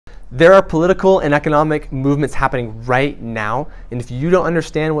there are political and economic movements happening right now, and if you don't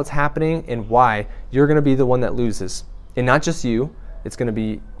understand what's happening and why, you're going to be the one that loses. And not just you, it's going to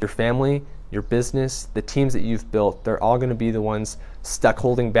be your family, your business, the teams that you've built. They're all going to be the ones stuck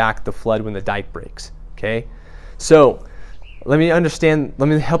holding back the flood when the dike breaks. Okay? So let me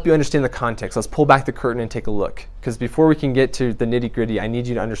help you understand the context. Let's pull back the curtain and take a look. Because before we can get to the nitty-gritty, I need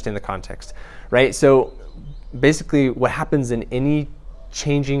you to understand the context. Right? So basically what happens in any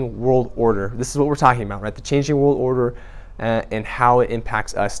changing world order, this is what we're talking about, right? The changing world order and how it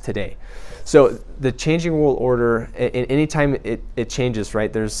impacts us today. So the changing world order, in any time it changes,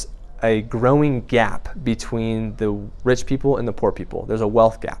 right? There's a growing gap between the rich people and the poor people. There's a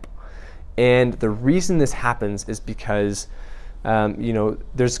wealth gap. And the reason this happens is because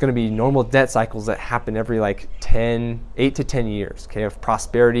there's going to be normal debt cycles that happen every like 8 to 10 years. Okay, of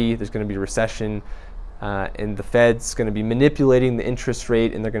prosperity, there's going to be recession, and the Fed's going to be manipulating the interest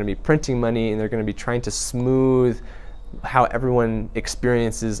rate, and they're going to be printing money, and they're going to be trying to smooth how everyone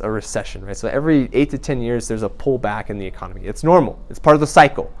experiences a recession, right? So every 8 to 10 years, there's a pullback in the economy. It's normal. It's part of the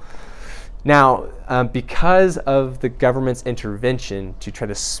cycle. Now, because of the government's intervention to try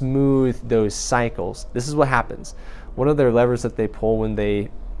to smooth those cycles, this is what happens. One of their levers that they pull when they,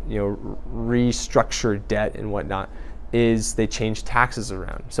 restructure debt and whatnot is they change taxes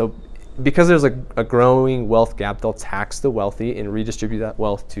around. So because there's a growing wealth gap, they'll tax the wealthy and redistribute that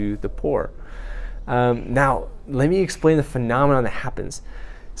wealth to the poor. Now, let me explain the phenomenon that happens.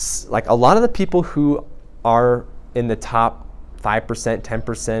 Like a lot of the people who are in the top 5%,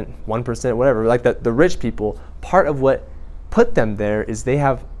 10%, 1%, whatever, like the rich people, part of what put them there is they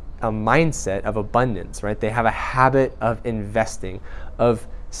have a mindset of abundance, right? They have a habit of investing, of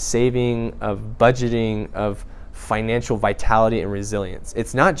saving, of budgeting, of financial vitality and resilience.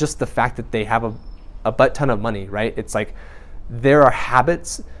 It's not just the fact that they have a butt ton of money, right? It's like there are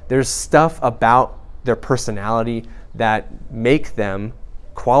habits, there's stuff about their personality that make them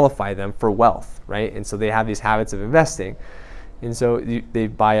qualify them for wealth, right? And so they have these habits of investing. And so they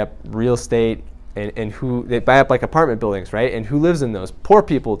buy up real estate and they buy up like apartment buildings, right? And who lives in those? Poor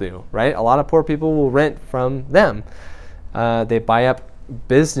people do, right? A lot of poor people will rent from them. They buy up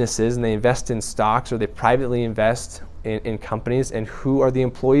businesses and they invest in stocks, or they privately invest in companies. And who are the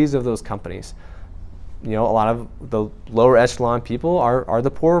employees of those companies? A lot of the lower echelon people are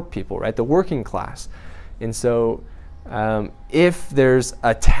the poor people, right? The working class. And so if there's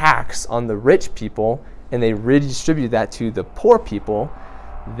a tax on the rich people and they redistribute that to the poor people,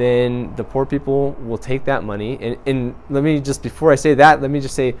 then the poor people will take that money. And let me just, before I say that, let me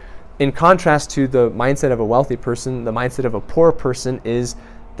just say, in contrast to the mindset of a wealthy person, the mindset of a poor person is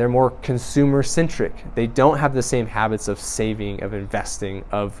they're more consumer-centric. They don't have the same habits of saving, of investing,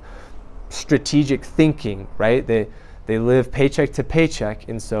 of strategic thinking, right? They live paycheck to paycheck,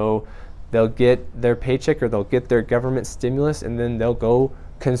 and so they'll get their paycheck or they'll get their government stimulus, and then they'll go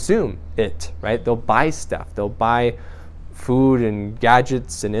consume it, right? They'll buy stuff. They'll buy food and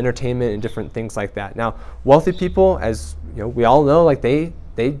gadgets and entertainment and different things like that. Now, wealthy people, as we all know, like they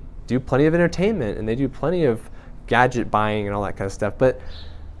do plenty of entertainment and they do plenty of gadget buying and all that kind of stuff. But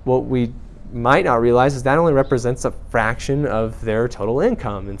what we might not realize is that only represents a fraction of their total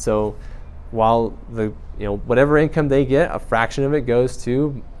income. And so while whatever income they get, a fraction of it goes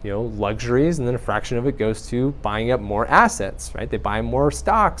to luxuries, and then a fraction of it goes to buying up more assets, right? They buy more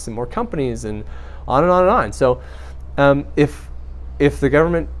stocks and more companies and on and on and on. So if the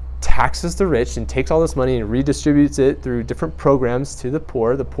government taxes the rich and takes all this money and redistributes it through different programs to the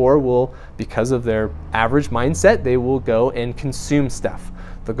poor will, because of their average mindset, they will go and consume stuff.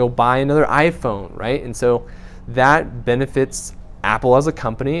 They'll go buy another iPhone, right? And so that benefits Apple as a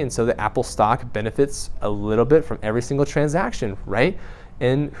company, and so the Apple stock benefits a little bit from every single transaction, right?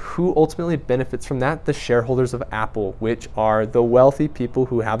 And who ultimately benefits from that? The shareholders of Apple, which are the wealthy people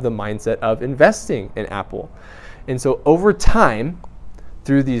who have the mindset of investing in Apple. And so over time,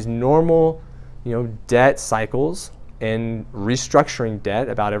 through these normal, debt cycles and restructuring debt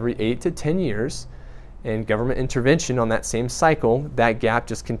about every 8 to 10 years, and government intervention on that same cycle, that gap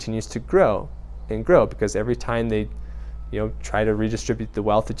just continues to grow and grow, because every time they try to redistribute the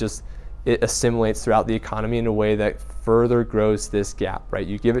wealth, it assimilates throughout the economy in a way that further grows this gap, right?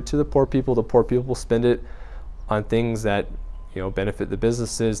 You give it to the poor people will spend it on things that benefit the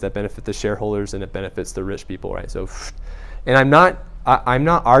businesses, that benefit the shareholders, and it benefits the rich people, right? So, and I'm not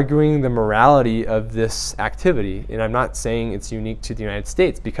arguing the morality of this activity, and I'm not saying it's unique to the United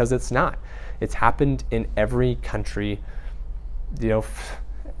States, because it's not. It's happened in every country,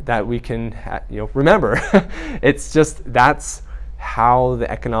 that we can, remember. It's just, that's how the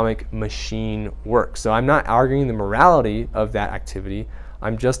economic machine works. So I'm not arguing the morality of that activity.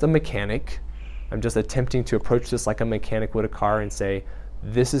 I'm just a mechanic. I'm just attempting to approach this like a mechanic would a car and say,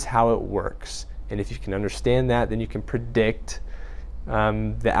 this is how it works. And if you can understand that, then you can predict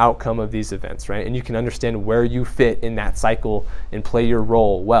the outcome of these events, right? And you can understand where you fit in that cycle and play your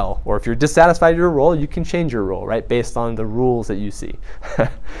role well. Or if you're dissatisfied with your role, you can change your role, right? Based on the rules that you see.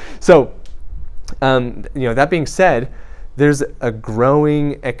 So, that being said, there's a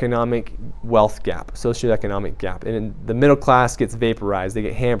growing economic wealth gap, socioeconomic gap. And the middle class gets vaporized, they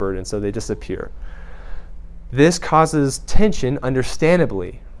get hammered, and so they disappear. This causes tension,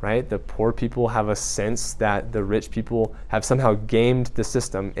 understandably, right? The poor people have a sense that the rich people have somehow gamed the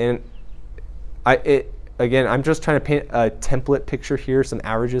system. And again, I'm just trying to paint a template picture here, some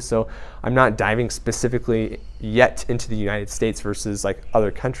averages, so I'm not diving specifically yet into the United States versus like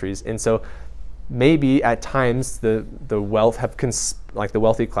other countries. And so maybe at times the wealth have the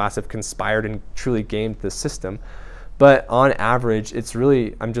wealthy class have conspired and truly gamed the system. But on average, it's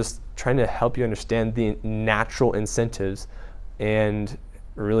really, I'm just trying to help you understand the natural incentives and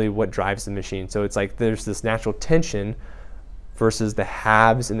really what drives the machine. So it's like there's this natural tension versus the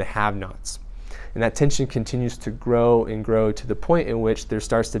haves and the have-nots. And that tension continues to grow and grow to the point in which there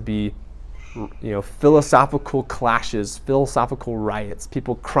starts to be philosophical clashes, philosophical riots,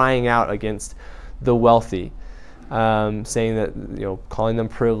 people crying out against the wealthy, saying that, calling them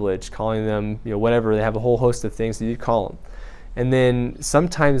privileged, calling them, whatever. They have a whole host of things that you call them. And then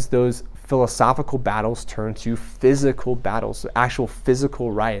sometimes those philosophical battles turn to physical battles, so actual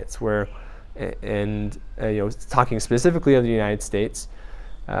physical riots where, talking specifically of the United States,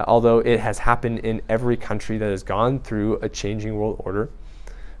 although it has happened in every country that has gone through a changing world order.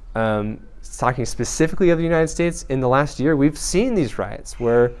 Talking specifically of the United States, in the last year, we've seen these riots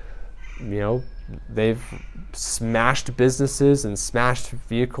where, they've smashed businesses and smashed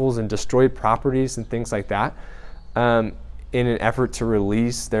vehicles and destroyed properties and things like that in an effort to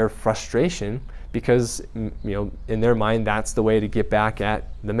release their frustration because, in their mind, that's the way to get back at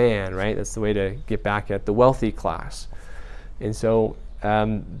the man, right? That's the way to get back at the wealthy class. And so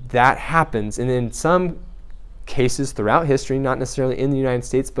that happens. And in some cases throughout history, not necessarily in the United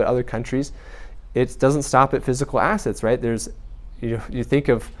States, but other countries, it doesn't stop at physical assets, right? There's, you think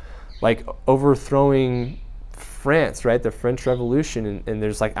of like overthrowing France, right? The French Revolution, and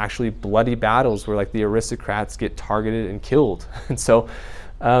there's like actually bloody battles where like the aristocrats get targeted and killed. And so,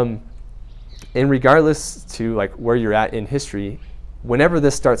 and regardless to like where you're at in history, whenever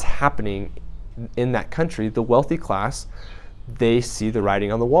this starts happening in that country, the wealthy class, they see the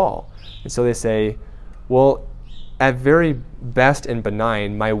writing on the wall. And so they say, well, at very best and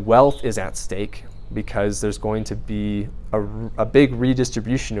benign, my wealth is at stake because there's going to be a big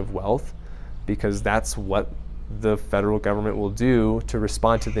redistribution of wealth, because that's what the federal government will do to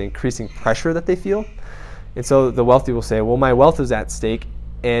respond to the increasing pressure that they feel. And so the wealthy will say, well, my wealth is at stake,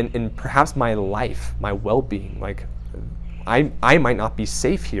 and perhaps my life, my well-being, like I might not be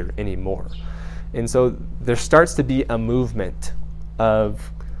safe here anymore. And so there starts to be a movement of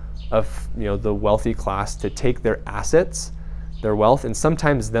the wealthy class to take their assets, their wealth, and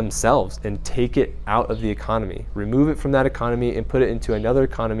sometimes themselves, and take it out of the economy, remove it from that economy and put it into another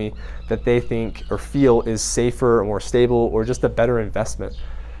economy that they think or feel is safer or more stable or just a better investment,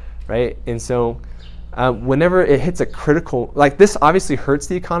 right? And so whenever it hits a critical, like this obviously hurts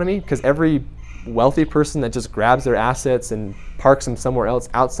the economy, because every wealthy person that just grabs their assets and parks them somewhere else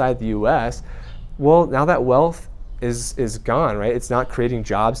outside the US, well, now that wealth is gone, right? It's not creating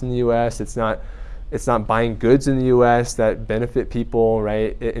jobs in the US, it's not buying goods in the US that benefit people,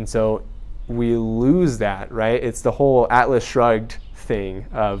 right? And so we lose that, right? It's the whole Atlas Shrugged thing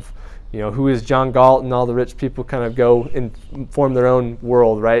of, who is John Galt, and all the rich people kind of go and form their own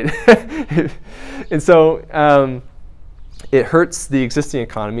world, right? And so it hurts the existing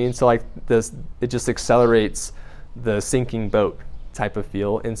economy, and so like this, it just accelerates the sinking boat type of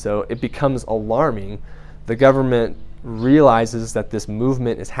feel, and so it becomes alarming. The government realizes that this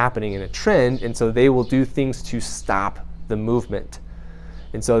movement is happening in a trend, and so they will do things to stop the movement.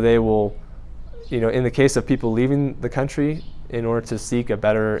 And so they will, in the case of people leaving the country in order to seek a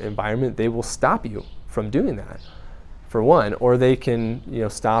better environment, they will stop you from doing that, for one, or they can,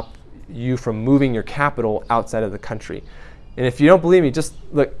 stop you from moving your capital outside of the country. And if you don't believe me, just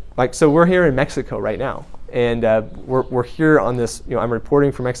look, so we're here in Mexico right now, and we're here on this, I'm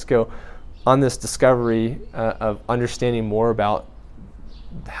reporting from Mexico on this discovery of understanding more about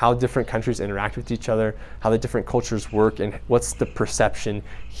how different countries interact with each other, how the different cultures work, and what's the perception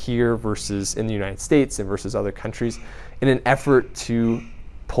here versus in the United States and versus other countries, in an effort to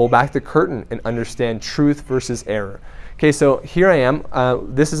pull back the curtain and understand truth versus error. Okay, so here I am.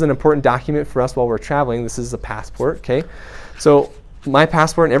 This is an important document for us while we're traveling. This is a passport, okay? So my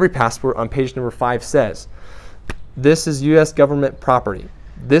passport and every passport on page number 5 says, this is U.S. government property.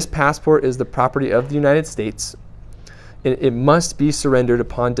 This passport is the property of the United States. It must be surrendered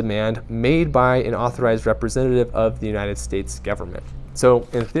upon demand made by an authorized representative of the United States government. So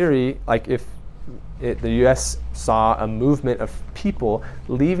in theory, like if the U.S. saw a movement of people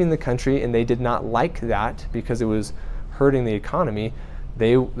leaving the country and they did not like that because it was hurting the economy,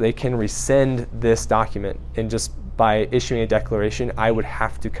 they can rescind this document, and just by issuing a declaration, I would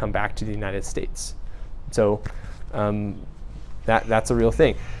have to come back to the United States. So that's a real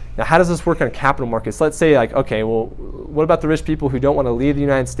thing. Now, how does this work on capital markets? Let's say, like, okay, well, what about the rich people who don't want to leave the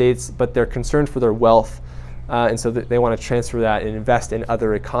United States, but they're concerned for their wealth, and so they want to transfer that and invest in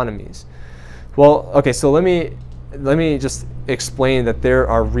other economies? Well, okay, so let me just explain that there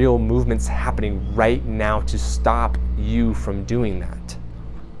are real movements happening right now to stop you from doing that.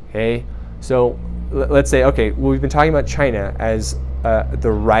 Okay, so let's say, okay, well, we've been talking about China as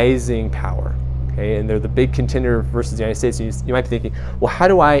the rising power. Okay, and they're the big contender versus the United States. And you might be thinking, well, how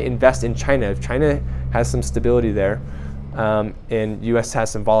do I invest in China? If China has some stability there, and U.S.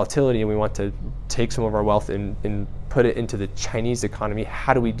 has some volatility, and we want to take some of our wealth and put it into the Chinese economy,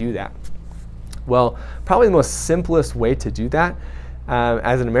 how do we do that? Well, probably the most simplest way to do that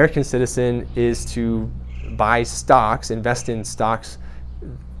as an American citizen is to buy stocks, invest in stocks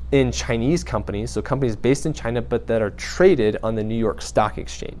in Chinese companies, so companies based in China but that are traded on the New York Stock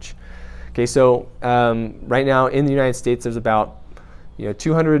Exchange. Okay, so right now in the United States, there's about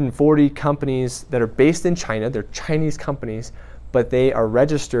 240 companies that are based in China. They're Chinese companies, but they are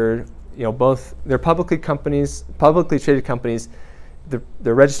registered. Both they're publicly traded companies.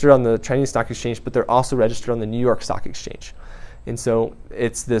 They're registered on the Chinese Stock Exchange, but they're also registered on the New York Stock Exchange. And so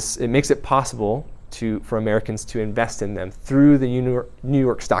it makes it possible for Americans to invest in them through the New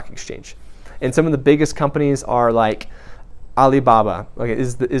York Stock Exchange. And some of the biggest companies are like Alibaba, okay,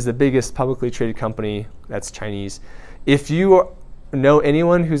 is the biggest publicly traded company that's Chinese. If you know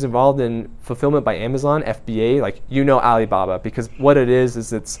anyone who's involved in fulfillment by Amazon, FBA, like Alibaba, because what it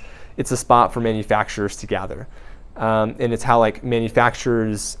is it's a spot for manufacturers to gather, and it's how like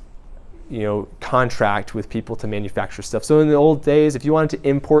manufacturers contract with people to manufacture stuff. So in the old days, if you wanted to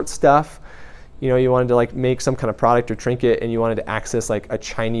import stuff, you wanted to like make some kind of product or trinket, and you wanted to access like a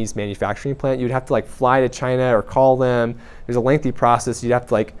Chinese manufacturing plant, you'd have to like fly to China or call them. There's a lengthy process. You'd have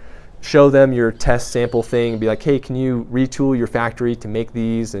to like show them your test sample thing and be like, hey, can you retool your factory to make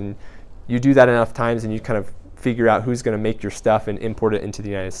these? And you do that enough times and you kind of figure out who's going to make your stuff and import it into the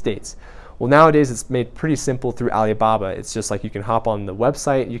United States. Well, nowadays it's made pretty simple through Alibaba. It's just like you can hop on the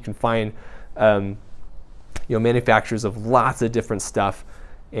website, you can find manufacturers of lots of different stuff,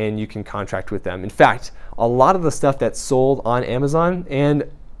 and you can contract with them. In fact, a lot of the stuff that's sold on Amazon, and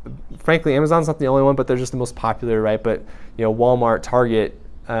frankly, Amazon's not the only one, but they're just the most popular, right? But Walmart, Target,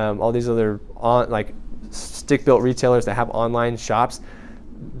 all these other like stick-built retailers that have online shops,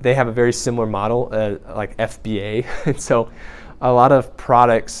 they have a very similar model, like FBA. And so, a lot of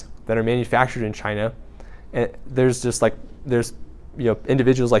products that are manufactured in China, and there's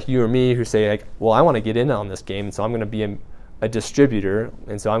individuals like you or me who say like, well, I want to get in on this game, so I'm going to be a distributor,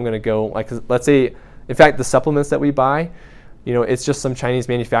 and so I'm going to go, like, let's say, in fact, the supplements that we buy, it's just some Chinese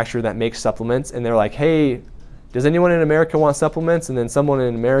manufacturer that makes supplements, and they're like, hey, does anyone in America want supplements? And then someone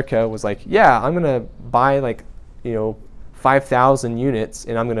in America was like, yeah, I'm going to buy like 5,000 units,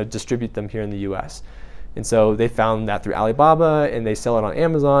 and I'm going to distribute them here in the US. And so they found that through Alibaba, and they sell it on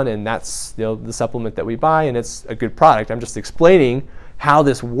Amazon, and that's the supplement that we buy, and it's a good product. I'm just explaining how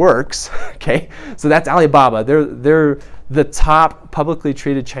this works. Okay, so that's Alibaba. They're the top publicly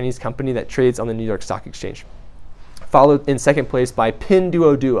traded Chinese company that trades on the New York Stock Exchange. Followed in second place by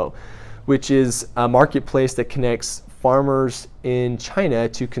Pinduoduo, which is a marketplace that connects farmers in China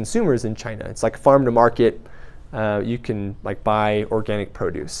to consumers in China. It's like farm to market. You can like buy organic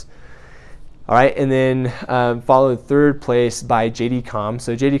produce. All right, and then followed third place by JD.com.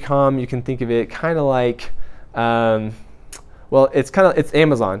 So JD.com, you can think of it kind of like, well, it's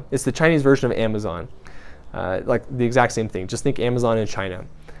Amazon. It's the Chinese version of Amazon, like the exact same thing. Just think Amazon in China.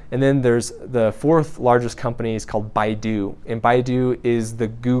 And then there's the fourth largest company is called Baidu, and Baidu is the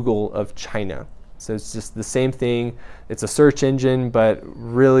Google of China. So it's just the same thing. It's a search engine, but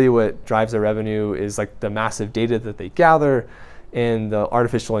really what drives their revenue is like the massive data that they gather, and the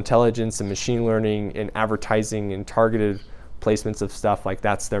artificial intelligence and machine learning and advertising and targeted placements of stuff. Like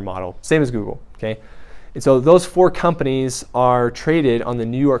that's their model. Same as Google. Okay. And so those four companies are traded on the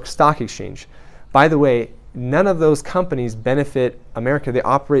New York Stock Exchange. By the way, none of those companies benefit America. They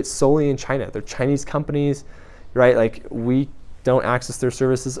operate solely in China. They're Chinese companies, right? Like we don't access their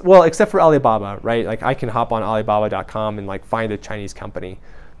services. Well, except for Alibaba, right? Like I can hop on Alibaba.com and like find a Chinese company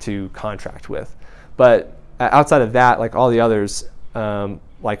to contract with. But outside of that, like all the others,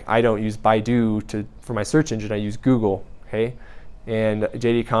 like I don't use Baidu for my search engine. I use Google, okay? And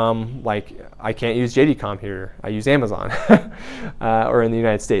JD.com, like I can't use JD.com here. I use Amazon, or in the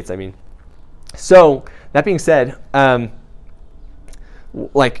United States, I mean. So that being said,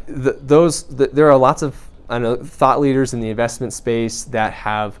 like there are lots of thought leaders in the investment space that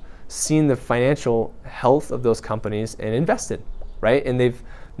have seen the financial health of those companies and invested, right? And they've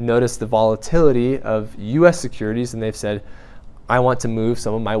noticed the volatility of U.S. securities, and they've said, I want to move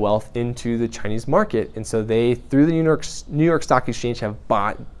some of my wealth into the Chinese market. And so they, through the New York Stock Exchange, have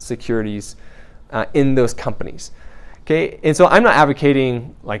bought securities in those companies. Okay, and so I'm not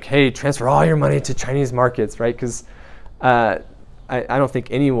advocating like, hey, transfer all your money to Chinese markets, right? Because I don't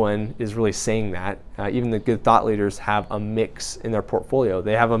think anyone is really saying that. Even the good thought leaders have a mix in their portfolio.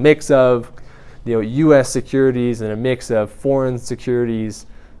 They have a mix of, U.S. securities and a mix of foreign securities,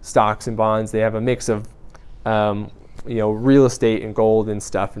 stocks and bonds. They have a mix of, real estate and gold and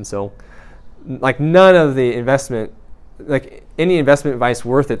stuff. And so, like none of the investment, like any investment advice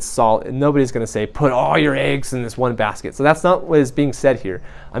worth its salt, nobody's going to say put all your eggs in this one basket. So that's not what is being said here.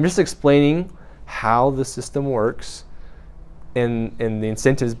 I'm just explaining how the system works and the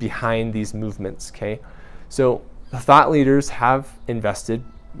incentives behind these movements. Okay, so the thought leaders have invested,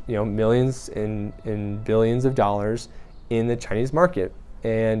 millions and billions of dollars in the Chinese market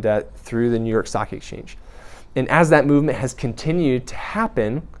and through the New York Stock Exchange. And as that movement has continued to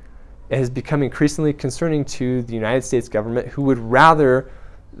happen, it has become increasingly concerning to the United States government, who would rather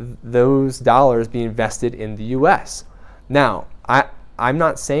those dollars be invested in the U.S. Now, I'm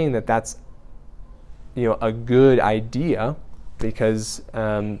not saying that that's a good idea, because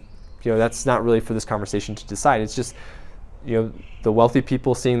that's not really for this conversation to decide. It's just the wealthy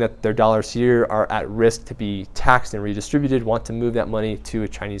people, seeing that their dollars here are at risk to be taxed and redistributed, want to move that money to a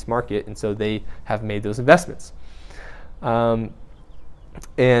Chinese market, and so they have made those investments. And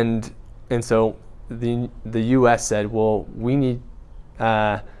so the U.S. said, well, we need,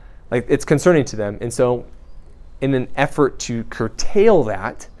 it's concerning to them. And so in an effort to curtail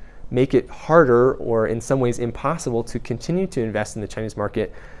that, make it harder or in some ways impossible to continue to invest in the Chinese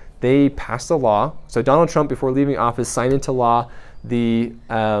market, they passed a law. So Donald Trump, before leaving office, signed into law the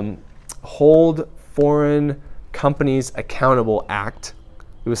Hold Foreign Companies Accountable Act.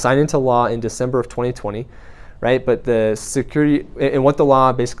 It was signed into law in December of 2020. Right, but the security, and what the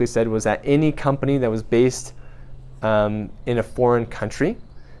law basically said was that any company that was based in a foreign country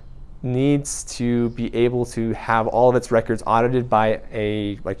needs to be able to have all of its records audited by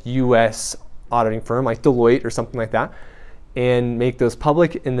a U.S. auditing firm like Deloitte or something like that, and make those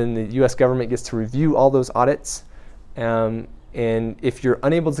public, and then the U.S. government gets to review all those audits. And if you're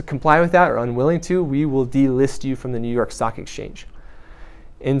unable to comply with that or unwilling to, we will delist you from the New York Stock Exchange.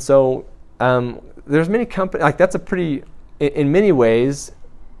 And so there's many companies, like that's a pretty, in many ways,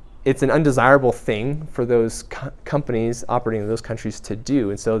 it's an undesirable thing for those companies operating in those countries to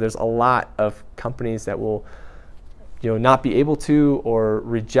do. And so there's a lot of companies that will not be able to or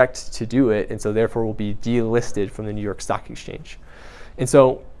reject to do it, and so therefore will be delisted from the New York Stock Exchange. And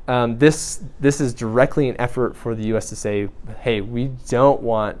so this is directly an effort for the U.S. to say, hey, we don't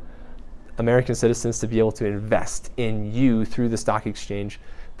want American citizens to be able to invest in you through the stock exchange.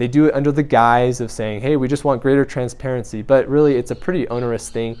 They do it under the guise of saying, hey, we just want greater transparency, but really it's a pretty onerous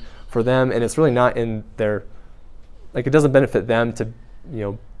thing for them, and it's really not in their, it doesn't benefit them to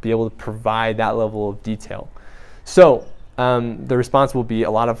be able to provide that level of detail. So the response will be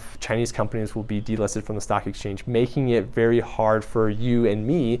a lot of Chinese companies will be delisted from the stock exchange, making it very hard for you and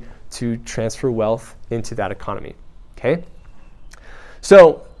me to transfer wealth into that economy. Okay.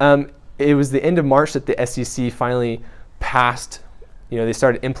 So it was the end of March that the SEC finally passed. They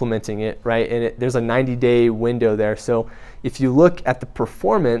started implementing it, right? And there's a 90-day window there. So if you look at the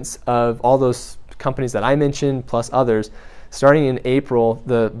performance of all those companies that I mentioned, plus others, starting in April,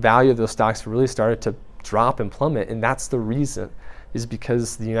 the value of those stocks really started to drop and plummet. And that's the reason, is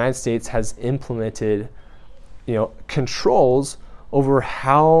because the United States has implemented, controls over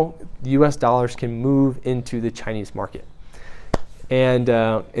how U.S. dollars can move into the Chinese market. And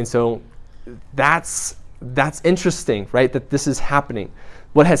so that's interesting, right, that this is happening.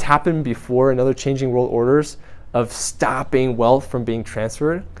 What has happened before in other changing world orders of stopping wealth from being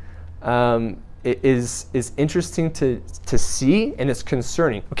transferred is interesting to see, and it's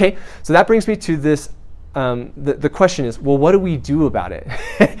concerning. Okay, so that brings me to this the question is, well, what do we do about it?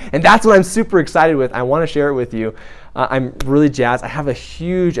 And that's what I'm super excited with. I want to share it with you. I'm really jazzed. I have a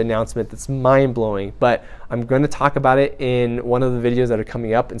huge announcement that's mind-blowing, but I'm going to talk about it in one of the videos that are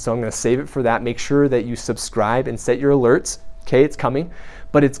coming up, and so I'm going to save it for that. Make sure that you subscribe and set your alerts. Okay, it's coming,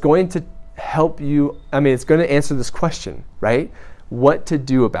 but it's going to help you. I mean, it's going to answer this question, right? What to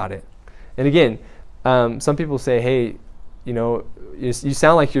do about it? And again, some people say, hey, you know, you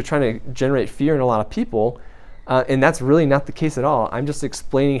sound like you're trying to generate fear in a lot of people, and that's really not the case at all. I'm just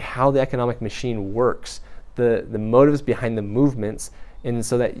explaining how the economic machine works, the motives behind the movements, and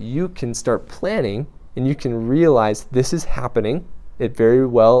so that you can start planning and you can realize this is happening. It very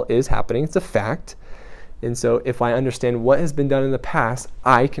well is happening. It's a fact. And so if I understand what has been done in the past,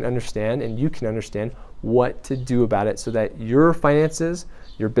 I can understand and you can understand what to do about it so that your finances,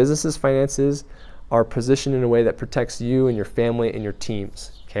 your business's finances, are positioned in a way that protects you and your family and your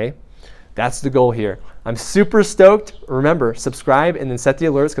teams, okay? That's the goal here. I'm super stoked. Remember, subscribe and then set the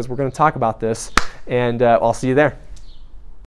alerts because we're going to talk about this, and I'll see you there.